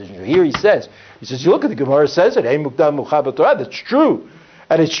that position. Here he says, you look at the Gemara says it, Ein Mukdam Mucha B'Torah. That's true.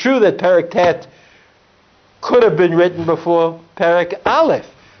 And it's true that Perek Tet could have been written before Perek Aleph.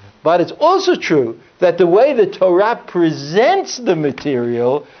 But it's also true that the way the Torah presents the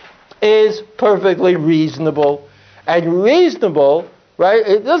material is perfectly reasonable. And reasonable, right,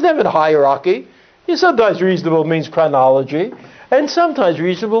 it doesn't have a hierarchy. Sometimes reasonable means chronology, and sometimes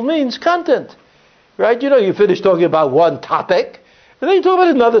reasonable means content. Right? You finish talking about one topic, and then you talk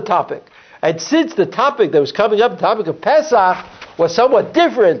about another topic. And since the topic that was coming up, the topic of Pesach, was somewhat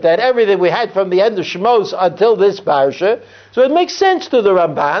different than everything we had from the end of Shemos until this parasha, so it makes sense to the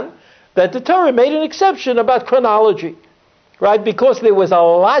Ramban that the Torah made an exception about chronology, right? Because there was a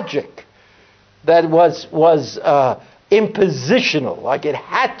logic that was impositional, like it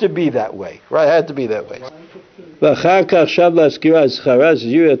had to be that way, right? It had to be that way. The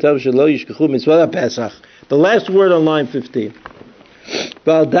last word on line 15.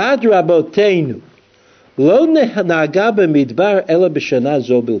 V'aldad Rabotenu lo naga b'midbar ela b'shana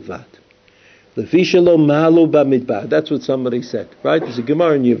zo bilvad. Lefi shelo malu b'midbar. That's what somebody said, right? There's a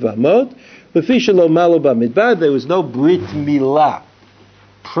Gemara in Yevamot. Lefi shelo malu b'midbar. There was no Brit Milah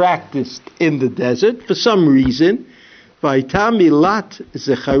practiced in the desert for some reason. V'ayta milat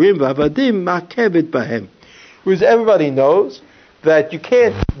zecharim v'avadim makevet b'hem. Because everybody knows that you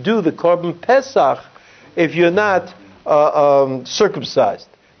can't do the Korban Pesach if you're not circumcised.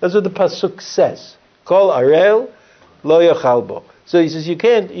 That's what the pasuk says. Kol arel lo yachalbo. So he says you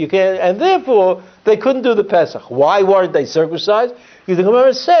can't, and therefore they couldn't do the Pesach. Why weren't they circumcised? Because the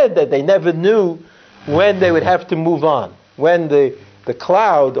Gemara said that they never knew when they would have to move on, when the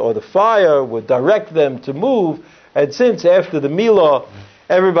cloud or the fire would direct them to move. And since after the Milah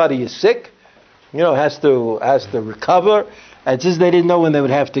everybody is sick, has to recover. And since they didn't know when they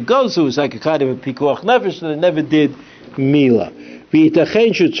would have to go, so it was like a kind of a pikuach nefesh, so they never did Milah.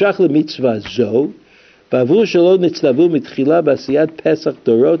 V'yitachen shutshach lemitzvah zo, b'avur shelo nitztavu mitchila b'asiyat pesach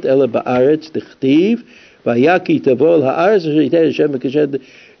dorot ela ba'aretz tichtiv, v'yaki tavo al ha'aretz asher yiteh Hashem v'kasher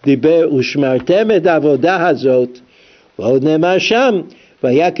diber u'shmartem et avodah hazot, v'od ne'emar sham,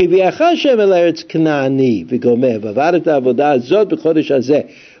 v'yaki v'yacha Hashem el eretz knaani, v'gomer, v'avaret avodah hazot b'chodesh hazeh,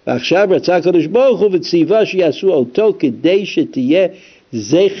 ועכשיו רצה הקדוש ברוך הוא וציווה שיעשו אותו כדי שתהיה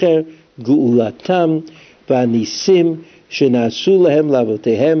זכר גאולתם והניסים שנעשו להם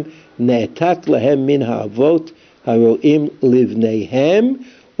לאבותיהם נעתק להם מן האבות הרואים לבניהם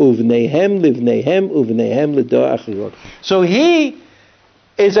ובניהם לבניהם ובניהם לדור אחרות. So he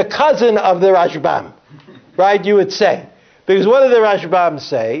is a cousin of the Rashbam, right? You would say. Because what did the Rashbam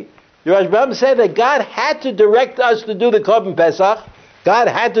say? The Rashbam said that God had to direct us to do the Korban Pesach. God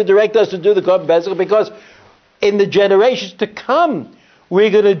had to direct us to do the Korban Pesach because in the generations to come, we're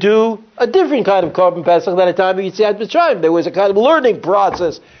going to do a different kind of Korban Pesach than at the time of Yetziat Mitzrayim. There was a kind of learning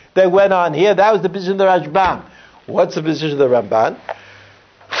process that went on here. That was the position of the Rashbam. What's the position of the Ramban?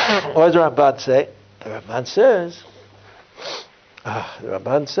 What does the Ramban say? The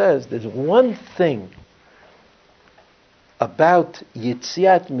Ramban says there's one thing about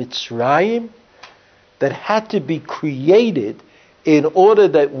Yetziat Mitzrayim that had to be created in order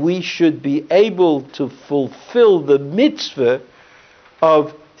that we should be able to fulfill the mitzvah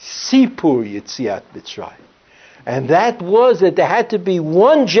of Sipur Yetziat Mitzrayim. And that was that there had to be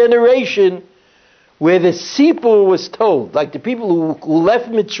one generation where the Sipur was told. Like the people who left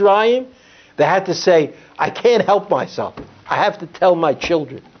Mitzrayim, they had to say, I can't help myself. I have to tell my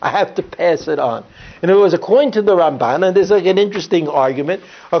children. I have to pass it on. In other words, according to the Ramban, and there's like an interesting argument,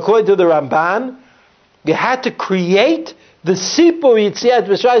 according to the Ramban, you had to create the Sipur Yetziat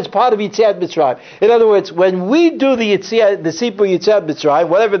Mitzrayim is part of Yetziat Mitzrayim. In other words, when we do the Sipur Yetziat Mitzrayim,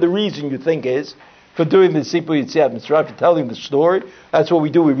 whatever the reason you think is for doing the Sipur Yetziat Mitzrayim, for telling the story, that's what we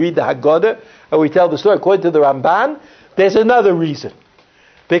do. We read the Haggadah and we tell the story. According to the Ramban, there's another reason.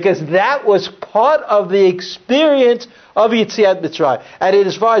 Because that was part of the experience of Yetziat Mitzrayim. And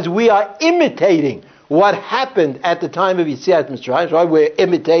as far as we are imitating what happened at the time of Yetziat Mitzrayim, right?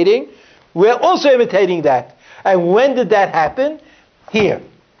 We're also imitating that. And when did that happen? Here.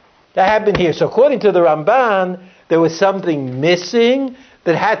 That happened here. So according to the Ramban, there was something missing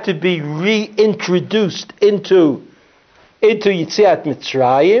that had to be reintroduced into Yetziat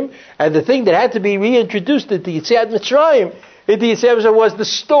Mitzrayim. And the thing that had to be reintroduced into Yetziat Mitzrayim was the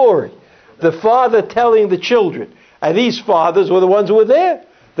story. The father telling the children. And these fathers were the ones who were there.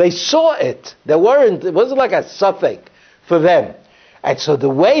 They saw it. It wasn't like a suffix for them. And so the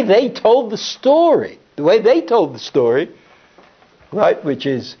way they told the story, right, which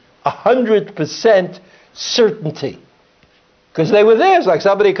is 100% certainty. Because they were there. It's like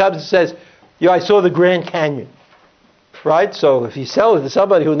somebody comes and says, I saw the Grand Canyon. Right? So if you sell it to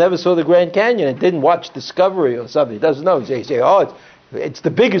somebody who never saw the Grand Canyon and didn't watch Discovery or something, doesn't know, you say, it's the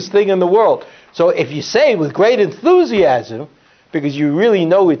biggest thing in the world. So if you say with great enthusiasm, because you really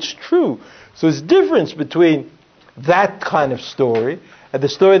know it's true, so there's a difference between that kind of story and the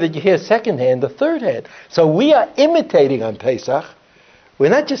story that you hear secondhand or thirdhand. So we are imitating on Pesach. We're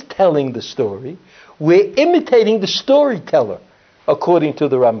not just telling the story. We're imitating the storyteller, according to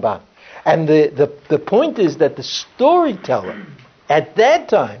the Ramban. And the point is that the storyteller at that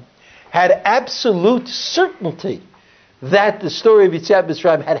time had absolute certainty that the story of Yetziat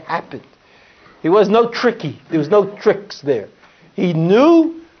Mitzrayim had happened. He was no tricky. There was no tricks there. He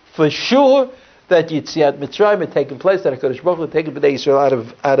knew for sure that Yetziat Mitzrayim had taken place, that HaKadosh Baruch Hu had taken Bnei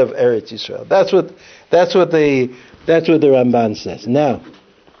Yisrael out of Eretz Yisrael. That's what the Ramban says. Now,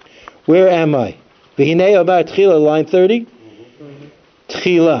 where am I? V'hinei Amar Tchila, line 30.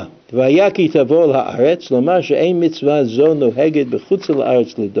 Tchila. Vayaki tavol haaretz, lomar she'ein mitzvah zo noheget b'chutz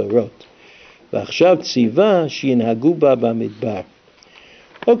haaretz lidorot. V'achshav tziva she'inhagu ba b'midbar.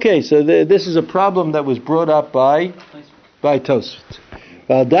 Okay, so this is a problem that was brought up by Tosfot.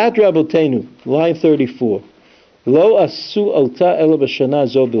 V'adat Rabotenu, line 34. Lo asu ota ela b'shana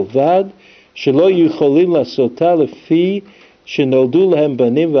zo bilvad, shelo yicholim lasota lefi shenoldu lehem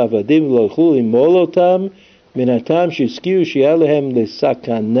banim v'avadim v'lo yichulu limol otam, minatam sheskiu she'ya lehem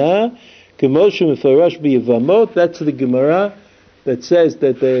lesakana, kemo shemefarash b'yevamot. That's the Gemara that says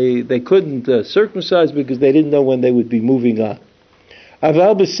that they couldn't circumcise because they didn't know when they would be moving on.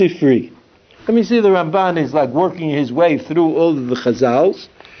 Aval b'sifri. Let me see, the Ramban is like working his way through all of the Chazals.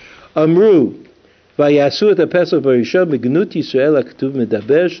 Amru, vayasu et ha-pesach barishon b'gnut Yisrael ha-ketuv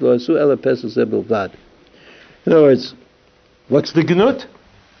medaber shelo asu el ha-pesach ze bilvad. In other words, what's the gnut?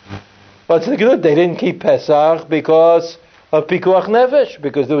 What's the gnut? They didn't keep Pesach because of Pikuach Nefesh,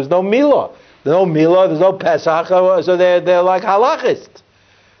 because there was no Milah. There's no Milah, there's no Pesach, so they're like halachist.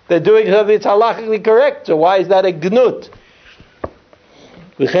 They're doing something that's halachically correct, so why is that a gnut?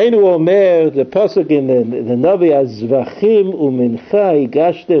 V'cheinu omer, the pasuk in the Navi, Azvachim u'mincha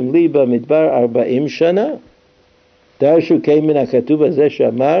higashtem li b'midbar 40 shana. Darshu came min ha'katuv hazeh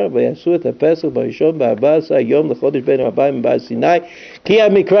shamar, v'yasu et ha'pesach b'rishon b'14 yom l'chodesh ben 40 midbar Sinai, ki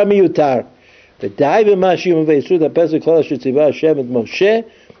ha'mikra miyutar. V'dai v'mashim v'yasu et ha'pesach kol asher tziva Hashem et Moshe,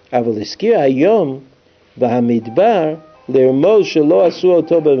 aval iskir hayom b'hamidbar, לרמוז שלא עשו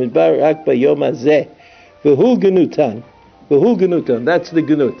אותו במדבר רק ביום הזה. והוא גנותן. Who Genutan? That's the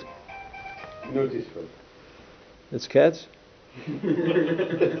Genut. Genut is good. It's cats?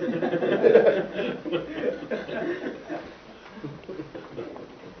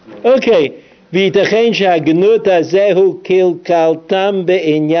 Okay. וייתכן שהגנות הזה הוא קלקלתם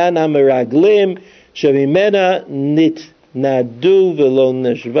בעניין המרגלים שממנה נתנדו ולא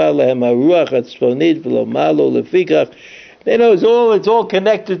נשבה להם הרוח הצפונית ולא מעלו לפיכך. It's all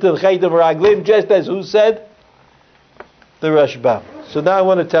connected to the Chet HaMeraglim, just as who said? The Rashbam. So now I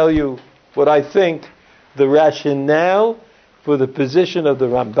want to tell you what I think the rationale for the position of the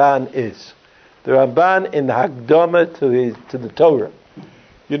Ramban is. The Ramban in the Hakdama to the Torah.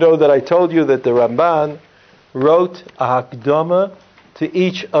 You know that I told you that the Ramban wrote a Hakdama to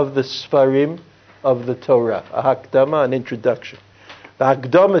each of the Sfarim of the Torah. A Hakdama, an introduction. The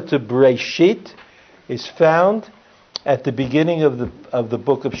Hakdama to Breshit is found at the beginning of the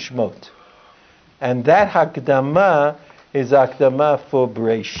book of Shmot. And that Hakdama is Hakdama for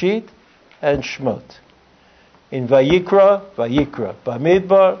Breshit and Shmot. In Vayikra,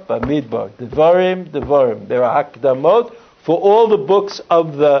 Bamidbar, Devarim. There are Hakdamot for all the books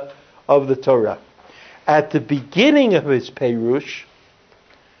of the Torah. At the beginning of his Perush,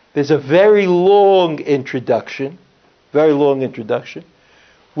 there's a very long introduction,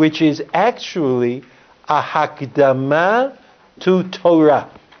 which is actually a Hakdama to Torah.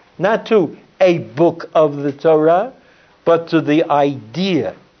 Not to a book of the Torah, but to the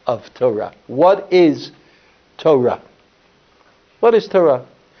idea of Torah. What is Torah? What is Torah?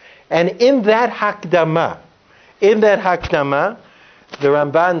 And in that Hakdama, the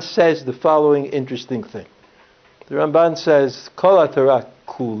Ramban says the following interesting thing. The Ramban says, Kol HaTorah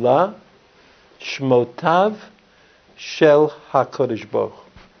Kula Shmotav Shel HaKadosh Baruch Hu.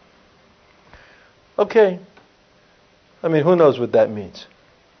 Okay. I mean, who knows what that means?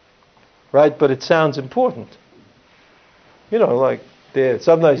 Right? But it sounds important. You know, like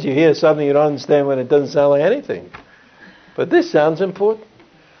sometimes you hear something you don't understand when it doesn't sound like anything. But this sounds important.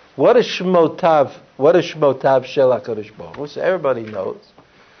 What is Shmotav Shel HaKadosh Baruch Hu? So everybody knows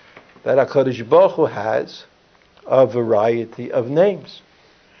that HaKadosh Baruch Hu has a variety of names.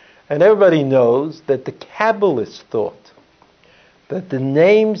 And everybody knows that the Kabbalists thought that the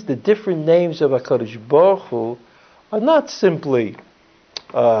different names of HaKadosh Baruch Hu are not simply,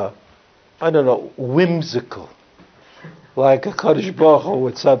 whimsical. Like HaKadosh Baruch Hu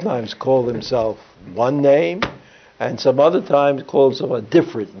would sometimes call himself one name, and some other times call himself a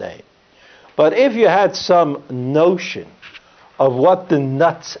different name. But if you had some notion of what the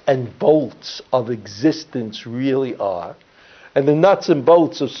nuts and bolts of existence really are, and the nuts and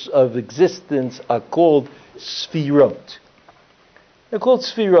bolts of existence are called sfirot. They're called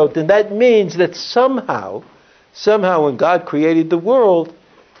sfirot, and that means that somehow when God created the world,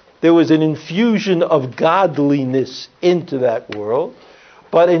 there was an infusion of godliness into that world,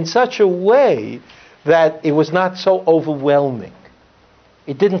 but in such a way that it was not so overwhelming.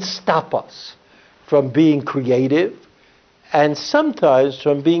 It didn't stop us from being creative and sometimes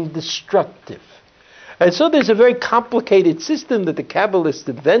from being destructive. And so there's a very complicated system that the Kabbalists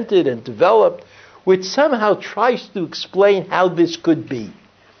invented and developed, which somehow tries to explain how this could be.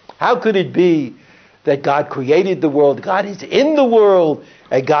 How could it be that God created the world, God is in the world,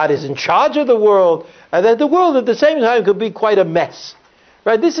 and God is in charge of the world, and that the world at the same time could be quite a mess?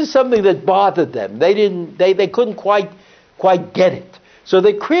 Right? This is something that bothered them. They couldn't quite get it. So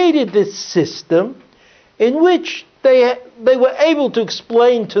they created this system in which they were able to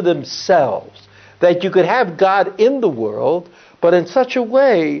explain to themselves that you could have God in the world, but in such a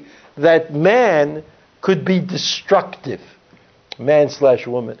way that man could be destructive.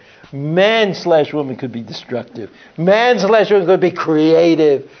 Man/woman. Man/woman could be destructive. Man/woman could be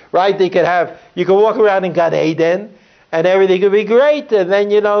creative. Right? You could walk around in Gan Eden and everything could be great, and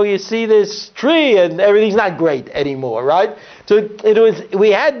then you see this tree and everything's not great anymore, right? So we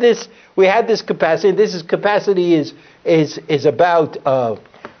had this capacity. This capacity is about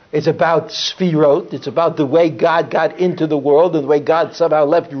sfirot. It's about the way God got into the world and the way God somehow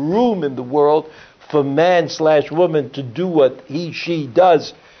left room in the world for man/woman to do what she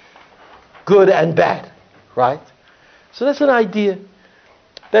does, good and bad, right? So that's an idea.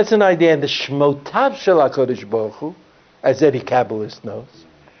 And the Shmotav Shel HaKadosh Baruch Hu, as any Kabbalist knows,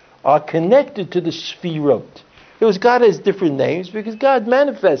 are connected to the sfirot. God has different names because God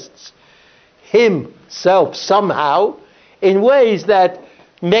manifests himself somehow in ways that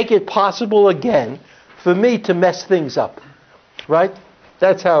make it possible again for me to mess things up, right?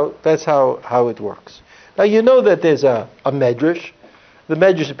 That's how it works. Now you know that there's a medrash. The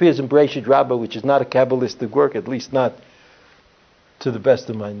medrash appears in Bereshit Rabbah, which is not a Kabbalistic work, at least not to the best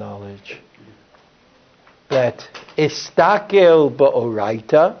of my knowledge. That istakel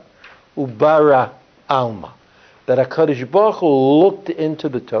ba'oraita ubara alma. That HaKadosh Baruch Hu looked into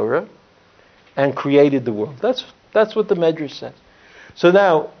the Torah and created the world. That's what the medrash says. So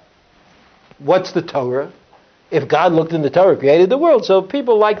now, what's the Torah? If God looked in the Torah, created the world. So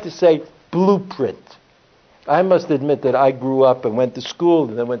people like to say blueprint. I must admit that I grew up and went to school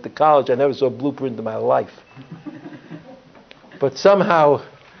and then went to college. I never saw a blueprint in my life. But somehow,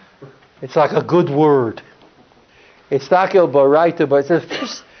 it's like a good word. It's takel baraita, but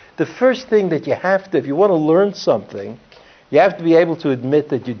it's the first thing that you have to, if you want to learn something, you have to be able to admit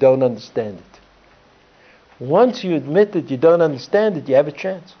that you don't understand it. Once you admit that you don't understand it, you have a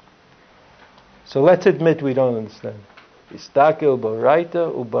chance. So let's admit we don't understand it. Istakel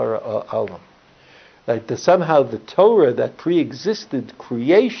baraita ubara alam. Like somehow the Torah that pre-existed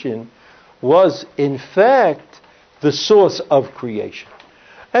creation was in fact the source of creation.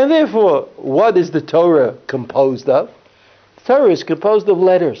 And therefore, what is the Torah composed of? The Torah is composed of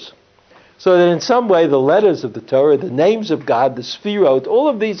letters. So that in some way the letters of the Torah, the names of God, the sfirot, all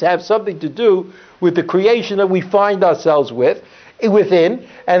of these have something to do with the creation that we find ourselves within.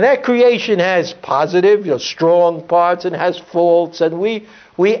 And that creation has positive, strong parts, and has faults. And we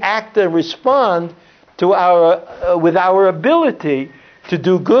act and respond to with our ability to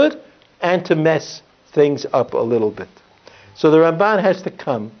do good and to mess things up a little bit. So the Ramban has to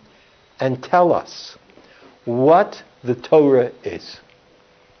come and tell us what the Torah is.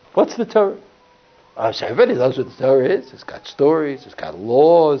 What's the Torah? So everybody knows what the Torah is. It's got stories, it's got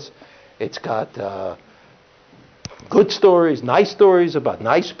laws, it's got good stories, nice stories about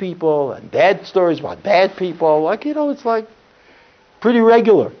nice people, and bad stories about bad people. It's like pretty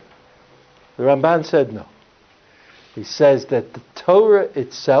regular. The Ramban said no. He says that the Torah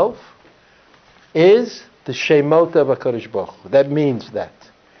itself is the Shemot of HaKadosh Baruch Hu. That means that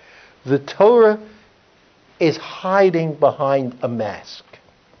the Torah is hiding behind a mask.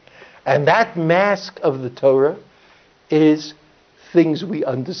 And that mask of the Torah is things we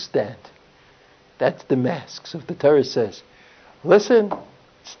understand. That's the mask. So the Torah says, listen,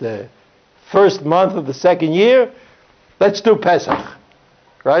 it's the first month of the second year, let's do Pesach.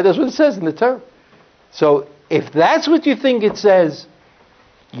 Right? That's what it says in the Torah. So if that's what you think it says,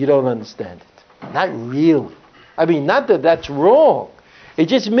 you don't understand it. Not really. I mean, not that that's wrong. It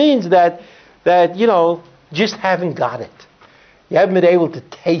just means that just haven't got it. You haven't been able to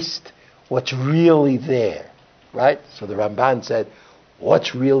taste what's really there. Right? So the Ramban said,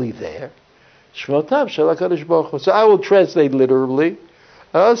 what's really there? Shmotav Shel HaKadosh Baruch Hu. So I will translate literally.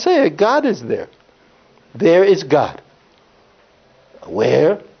 I'll say God is there. There is God.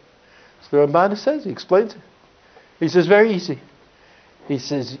 Where? So the Ramban says, he explains it. He says, very easy. He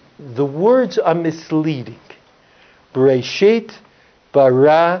says, the words are misleading. Bereshit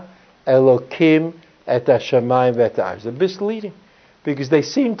bara Elokim et hashamayim v'et ha'aretz. They're misleading because they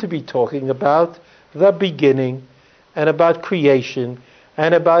seem to be talking about the beginning and about creation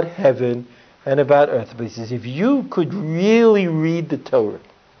and about heaven and about earth. But he says, if you could really read the Torah,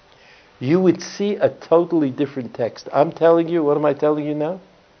 you would see a totally different text. I'm telling you, what am I telling you now?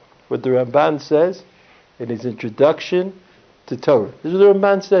 What the Ramban says in his introduction to Torah. This is what the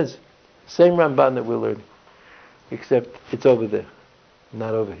Ramban says. Same Ramban that we're learning. Except it's over there,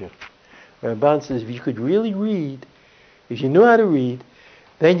 not over here. The Ramban says if you could really read, if you knew how to read,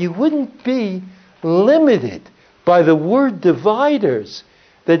 then you wouldn't be limited by the word dividers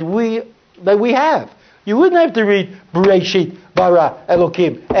that we have. You wouldn't have to read Bereshit bara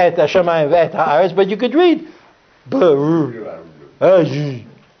Elokim et hashamayim v'et ha'aretz, but you could read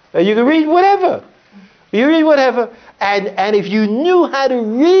you could read whatever. You read whatever, and if you knew how to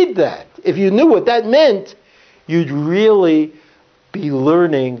read that, if you knew what that meant, you'd really be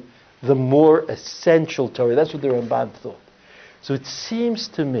learning the more essential Torah. That's what the Ramban thought. So it seems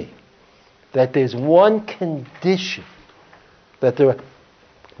to me that there's one condition that the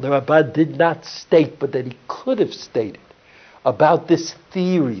Ramban did not state, but that he could have stated about this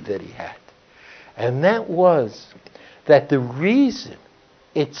theory that he had. And that was that the reason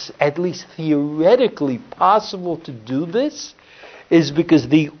it's at least theoretically possible to do this is because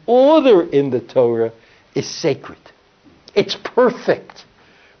the order in the Torah is sacred. It's perfect.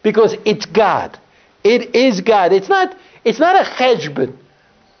 Because it's God. It is God. It's not a cheshbon.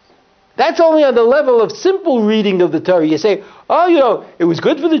 That's only on the level of simple reading of the Torah. You say, it was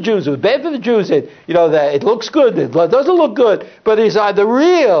good for the Jews, it was bad for the Jews, that it looks good, it doesn't look good, but it's the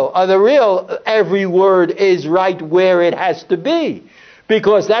real, every word is right where it has to be.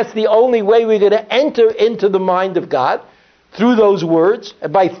 Because that's the only way we're going to enter into the mind of God, through those words,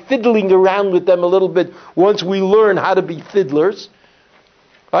 and by fiddling around with them a little bit once we learn how to be fiddlers.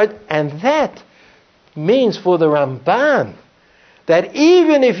 Right? And that means for the Ramban that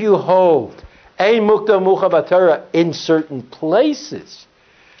even if you hold Ein Mukta Mucha B'Torah in certain places,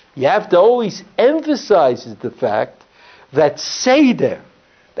 you have to always emphasize the fact that Seder,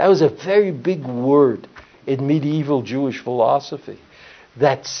 that was a very big word in medieval Jewish philosophy,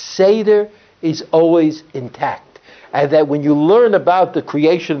 that Seder is always intact. And that when you learn about the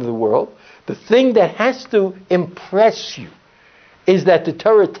creation of the world, the thing that has to impress you is that the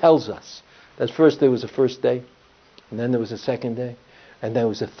Torah tells us that first there was a first day, and then there was a second day, and then there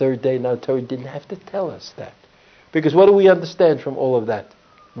was a third day. Now the Torah didn't have to tell us that. Because what do we understand from all of that?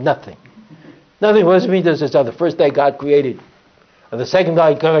 Nothing. Nothing. What does it mean? Does it say the first day God created, and the second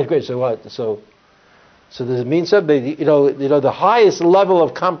day God created? So what? So does it mean something? The highest level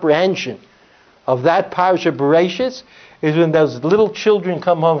of comprehension of that parasha Bereshis is when those little children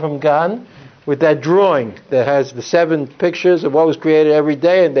come home from Gan with that drawing that has the 7 pictures of what was created every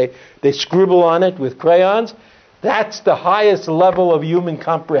day, and they scribble on it with crayons. That's the highest level of human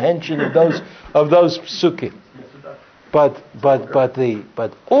comprehension of those psukim. But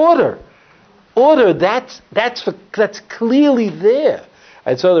order that's clearly there.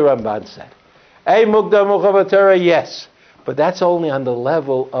 And so the Ramban said, Ei Mukda Mucha B'Torah, yes, but that's only on the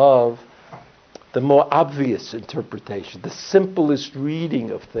level of the more obvious interpretation, the simplest reading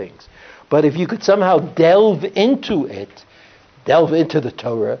of things. But if you could somehow delve into the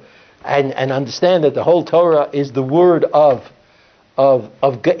Torah, and understand that the whole Torah is the word of God,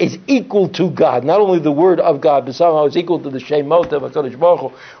 is equal to God, not only the word of God, but somehow it's equal to the Shemot of HaKadosh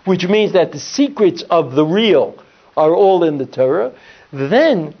Baruch Hu, which means that the secrets of the real are all in the Torah,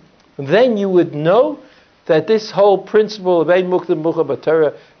 then you would know that this whole principle of Ein Mukta Mucha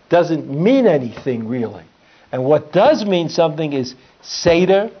B'Torah doesn't mean anything really. And what does mean something is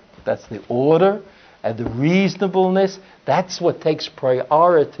Seder, that's the order, and the reasonableness, that's what takes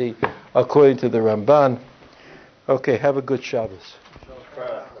priority according to the Ramban. Okay, have a good Shabbos.